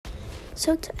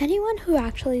So to anyone who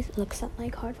actually looks at my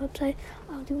card website,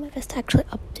 I'll do my best to actually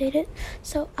update it.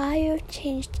 So I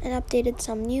changed and updated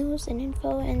some news and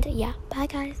info, and yeah, bye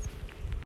guys.